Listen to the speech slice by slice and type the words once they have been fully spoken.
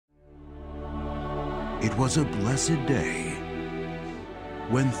It was a blessed day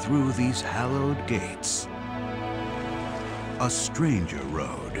when through these hallowed gates a stranger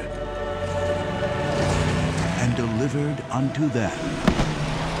rode and delivered unto them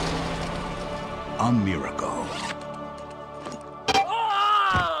a miracle.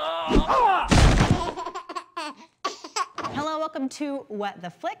 Hello, welcome to What the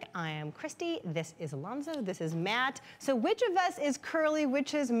Flick. I am Christy, this is Alonso, this is Matt. So which of us is Curly,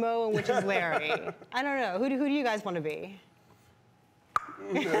 which is Mo, and which is Larry? I don't know, who do you guys want to be?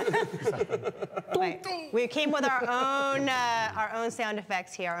 Wait, we came with our own sound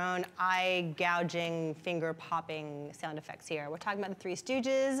effects here, our own eye-gouging, finger-popping sound effects here. We're talking about the Three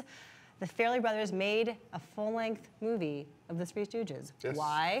Stooges. The Farrelly Brothers made a full-length movie of the Three Stooges. Yes.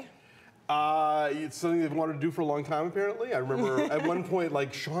 Why? It's something they've wanted to do for a long time, apparently. I remember at one point,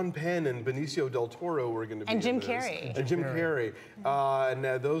 like, Sean Penn and Benicio del Toro were going to be And Jim in this. Carrey. And Jim Carrey. And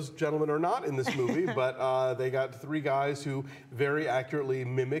those gentlemen are not in this movie, but they got three guys who very accurately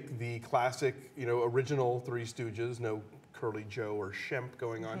mimic the classic, original Three Stooges. No Curly Joe or Shemp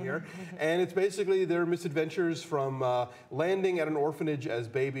going on here. And it's basically their misadventures from landing at an orphanage as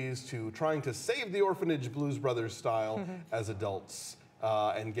babies to trying to save the orphanage Blues Brothers style as adults.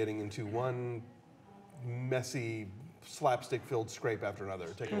 And getting into one messy, slapstick-filled scrape after another.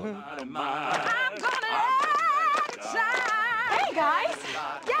 Take a look. I'm gonna Hey, guys!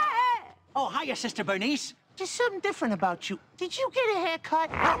 Yeah! Oh, hiya, Sister Bernice. There's something different about you. Did you get a haircut?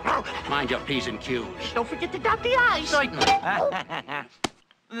 Mind your P's and Q's. Don't forget to dot the I's. Certainly.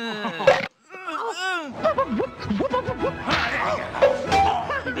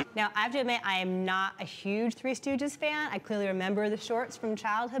 Now, I have to admit, I am not a huge Three Stooges fan. I clearly remember the shorts from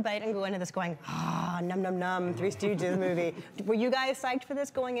childhood, but I didn't go into this going, num num num, Three Stooges movie. Were you guys psyched for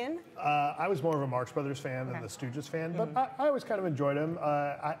this going in? I was more of a Marx Brothers fan than the Stooges fan, but I always kind of enjoyed them.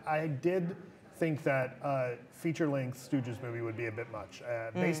 I did think that feature-length Stooges movie would be a bit much.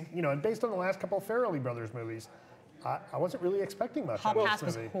 Based on the last couple of Farrelly Brothers movies, I wasn't really expecting much. Hall Pass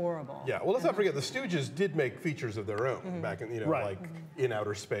was horrible. Yeah, well, let's not forget the Stooges did make features of their own back in, like In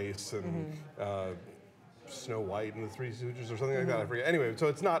Outer Space and Snow White and the Three Stooges or something like that. I forget. Anyway, so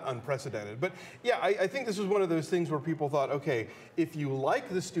it's not unprecedented. But yeah, I think this was one of those things where people thought, okay, if you like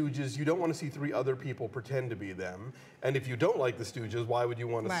the Stooges, you don't want to see three other people pretend to be them. And if you don't like the Stooges, why would you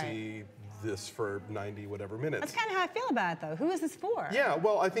want to see this for 90 whatever minutes? That's kind of how I feel about it, though. Who is this for? Yeah,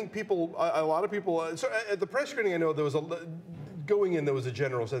 well, I think people, a lot of people, so at the press screening, I know there was going in, there was a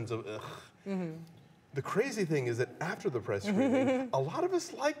general sense of, ugh. The crazy thing is that after the press screening, a lot of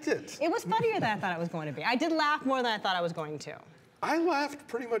us liked it. It was funnier than I thought it was going to be. I did laugh more than I thought I was going to. I laughed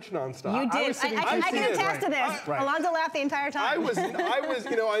pretty much nonstop. You did. I can attest to this. Alonso laughed the entire time. I was,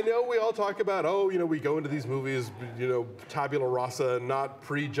 I know we all talk about, we go into these movies, tabula rasa, not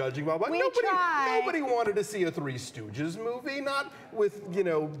prejudging, blah, blah. Nobody wanted to see a Three Stooges movie, not with,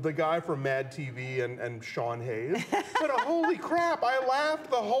 the guy from Mad TV and Sean Hayes. But holy crap, I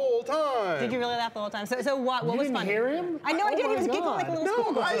laughed the whole time. Did you really laugh the whole time? So what was funny? You didn't hear him? I know I did. He was giggling like a little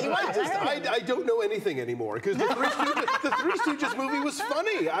schoolboy. I don't know anything anymore because the Three Stooges movie was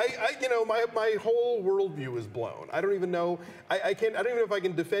funny. My whole worldview is blown. I don't even know. I don't even know if I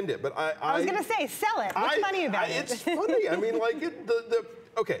can defend it. But I was gonna say, sell it. What's funny about it? It's funny. I mean, like at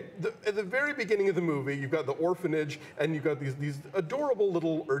the very beginning of the movie, you've got the orphanage, and you've got these adorable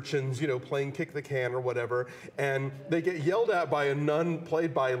little urchins, playing kick the can or whatever, and they get yelled at by a nun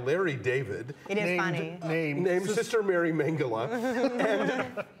played by Larry David. It is funny. Named Sister Mary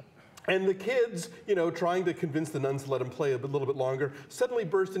Mangala. And the kids, trying to convince the nuns to let them play a little bit longer, suddenly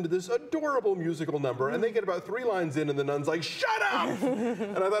burst into this adorable musical number, and they get about 3 lines in, and the nun's like, "Shut up!"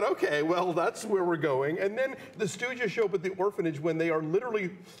 And I thought, okay, well, that's where we're going. And then the Stooges show up at the orphanage when they are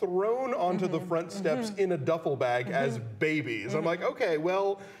literally thrown onto the front steps in a duffel bag as babies. I'm like, okay,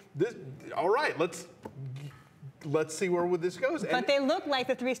 well, all right, let's see where this goes. But they look like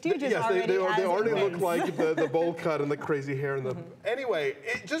the Three Stooges already. They already look like the bowl cut and the crazy hair and the. Anyway,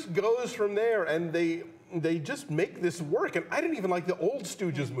 it just goes from there, and they just make this work. And I didn't even like the old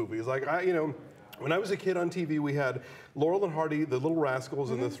Stooges movies. Like when I was a kid on TV, we had Laurel and Hardy, the Little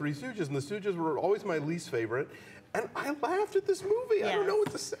Rascals, and the Three Stooges, and the Stooges were always my least favorite. And I laughed at this movie. Yes. I don't know what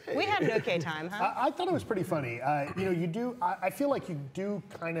to say. We had an okay time, huh? I thought it was pretty funny. I feel like you do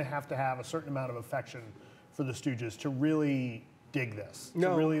kind of have to have a certain amount of affection for the Stooges to really dig this, to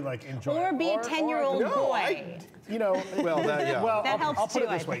really enjoy it. Or be a 10-year-old boy. Well, that Well, that helps I'll put too, it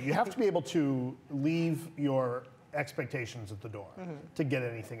this way: you have to be able to leave your expectations at the door to get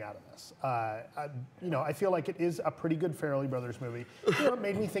anything out of this. You know, I feel like it is a pretty good Farrelly Brothers movie. You know, it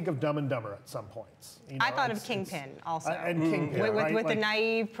made me think of Dumb and Dumber at some points. You know, I thought of Kingpin also. And Kingpin, right? With like, the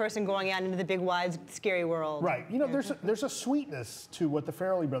naive person going out into the big, wide, scary world. Right. You know, there's a sweetness to what the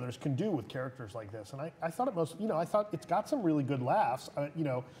Farrelly Brothers can do with characters like this, and I thought I thought it's got some really good laughs. You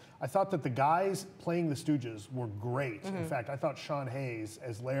know, I thought that the guys playing the Stooges were great. In fact, I thought Sean Hayes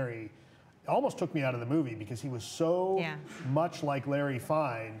as Larry almost took me out of the movie because he was so much like Larry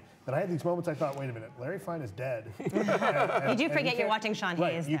Fine that I had these moments I thought, wait a minute, Larry Fine is dead. You do forget you're watching Sean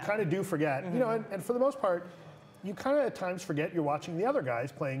Hayes. You kind of do forget. You know, and for the most part, you kind of at times forget you're watching the other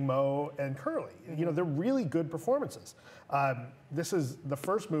guys playing Mo and Curly. You know, they're really good performances. This is the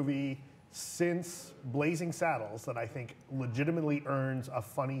first movie since Blazing Saddles that I think legitimately earns a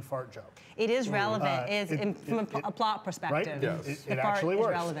funny fart joke. It is relevant from a plot perspective. Right? Yes. It actually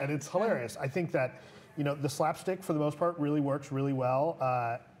works, and it's hilarious. I think that, you know, the slapstick for the most part really works really well,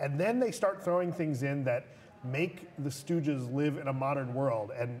 and then they start throwing things in that make the Stooges live in a modern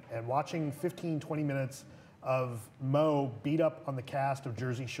world, and watching 15, 20 minutes of Mo beat up on the cast of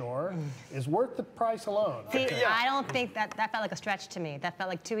Jersey Shore is worth the price alone. See, I don't think that felt like a stretch to me. That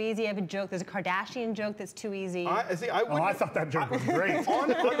felt like too easy of a joke. There's a Kardashian joke that's too easy. I thought that joke was great.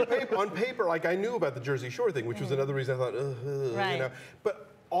 on paper, like I knew about the Jersey Shore thing, which was another reason I thought, right. you know, but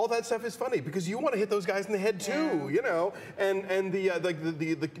all that stuff is funny because you want to hit those guys in the head too, you know, and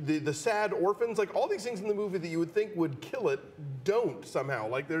the sad orphans, like all these things in the movie that you would think would kill it, don't somehow.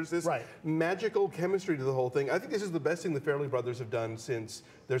 Like there's this magical chemistry to the whole thing. I think this is the best thing the Farrelly Brothers have done since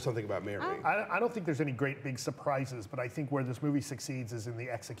There's Something About Mary. I don't think there's any great big surprises, but I think where this movie succeeds is in the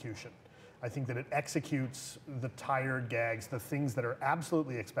execution. I think that it executes the tired gags, the things that are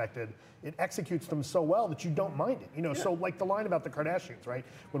absolutely expected. It executes them so well that you don't mind it. You know, so like the line about the Kardashians, right?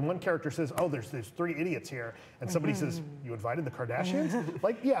 When one character says, "Oh, there's three idiots here," and somebody says, "You invited the Kardashians?"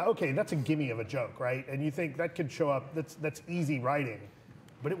 Like, yeah, okay, that's a gimme of a joke, right? And you think that could show up. That's easy writing,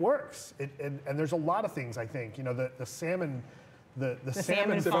 but it works. And there's a lot of things I think. You know, the salmon. The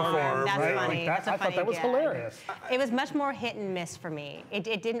salmon farm, that's right? funny. Like I thought that was hilarious. It was much more hit and miss for me.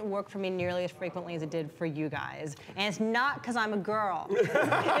 It didn't work for me nearly as frequently as it did for you guys. And it's not because I'm a girl.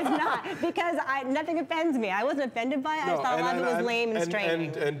 It's not, because nothing offends me. I wasn't offended by it. I just thought a lot of it was lame and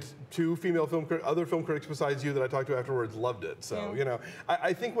straining. And two female other film critics besides you that I talked to afterwards loved it. So, you know,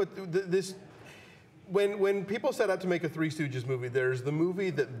 I think what this... When people set out to make a Three Stooges movie, there's the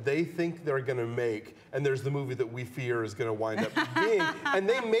movie that they think they're going to make, and there's the movie that we fear is going to wind up being. And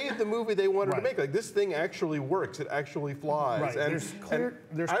they made the movie they wanted to make. Like, this thing actually works. It actually flies. Right. And, I was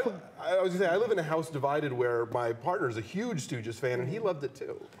going to say, I live in a house divided where my partner is a huge Stooges fan, and he loved it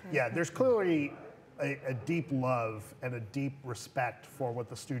too. Yeah, there's clearly a deep love and a deep respect for what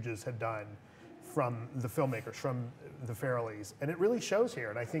the Stooges had done from the filmmakers, from the Farrellys, and it really shows here.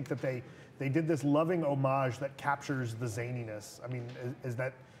 And I think that they did this loving homage that captures the zaniness. I mean, is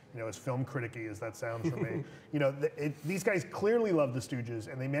that, you know, as film criticky as that sounds for me, you know, these guys clearly love the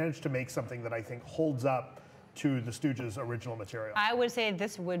Stooges, and they managed to make something that I think holds up to the Stooges' original material. I would say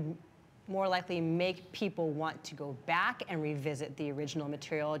this would more likely make people want to go back and revisit the original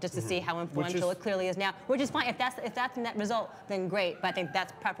material just to see how influential it clearly is now, which is fine. If that's the net result, then great. But I think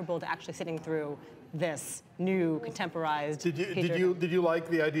that's preferable to actually sitting through this new contemporized. Did you like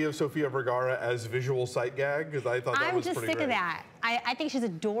the idea of Sofia Vergara as visual sight gag? Because I thought that was pretty great. I'm just sick of that. I think she's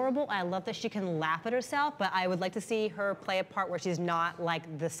adorable. I love that she can laugh at herself, but I would like to see her play a part where she's not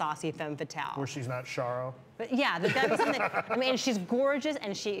like the saucy femme fatale. Where she's not Charo. But yeah, that was something. I mean, she's gorgeous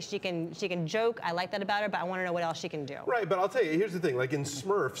and she can joke. I like that about her, but I want to know what else she can do. Right, but I'll tell you, here's the thing. Like in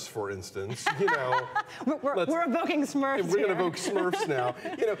Smurfs, for instance, you know, we're evoking Smurfs. We're gonna evoke Smurfs now.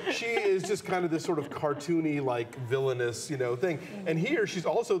 You know, she is just kind of this sort of cartoony, like villainous, you know, thing. And here, she's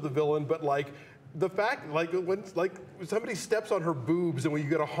also the villain, but like. The fact, like when somebody steps on her boobs and when you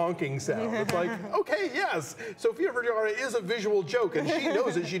get a honking sound, it's like, okay, yes, Sofia Vergara is a visual joke, and she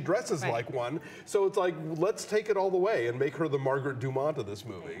knows it. She dresses like one, so it's like, let's take it all the way and make her the Margaret Dumont of this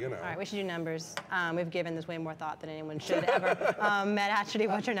movie, you know. All right, we should do numbers. We've given this way more thought than anyone should ever. Matt Atchity,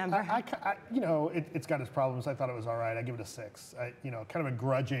 what's your number? You know, it's got its problems. I thought it was all right. I give it a 6. You know, kind of a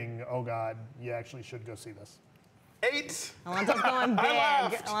grudging, oh God, you actually should go see this. 8. Alonso's going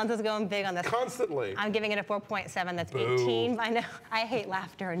big. Alonso's going big on this. Constantly. I'm giving it a 4.7. That's Boo. 18. I know. I hate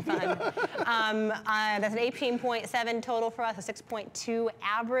laughter and fun. That's an 18.7 total for us, a 6.2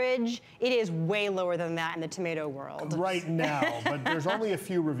 average. It is way lower than that in the tomato world. Right now, but there's only a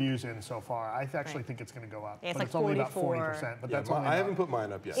few reviews in so far. I actually think it's going to go up. It's but like it's only 44. about 40%. But Yeah, that's only I haven't put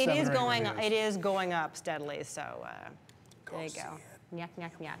mine up yet. It is going. It is going up steadily. So there you go. Nyak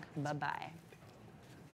nyak nyak. Bye bye.